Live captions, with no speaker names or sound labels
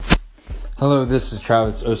Hello, this is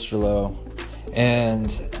Travis Osterloh, and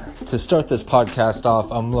to start this podcast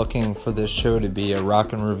off, I'm looking for this show to be a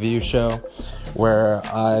rock and review show where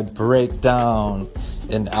I break down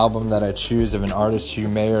an album that I choose of an artist you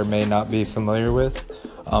may or may not be familiar with,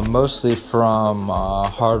 mostly from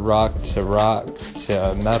hard rock to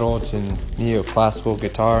metal to neoclassical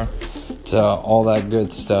guitar to all that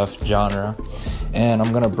good stuff genre. And I'm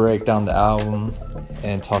going to break down the album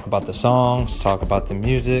and talk about the songs, talk about the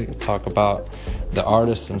music, talk about the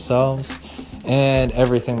artists themselves, and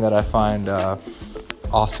everything that I find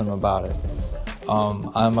awesome about it.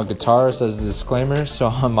 I'm a guitarist as a disclaimer, so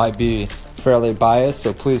I might be fairly biased,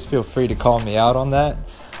 so please feel free to call me out on that.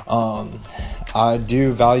 I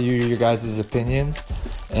do value your guys' opinions,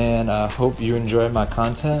 and I hope you enjoy my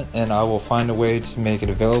content, and I will find a way to make it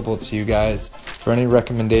available to you guys for any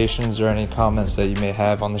recommendations or any comments that you may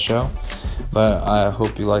have on the show. But I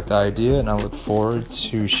hope you like the idea, and I look forward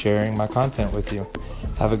to sharing my content with you.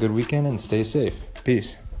 Have a good weekend and stay safe.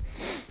 Peace.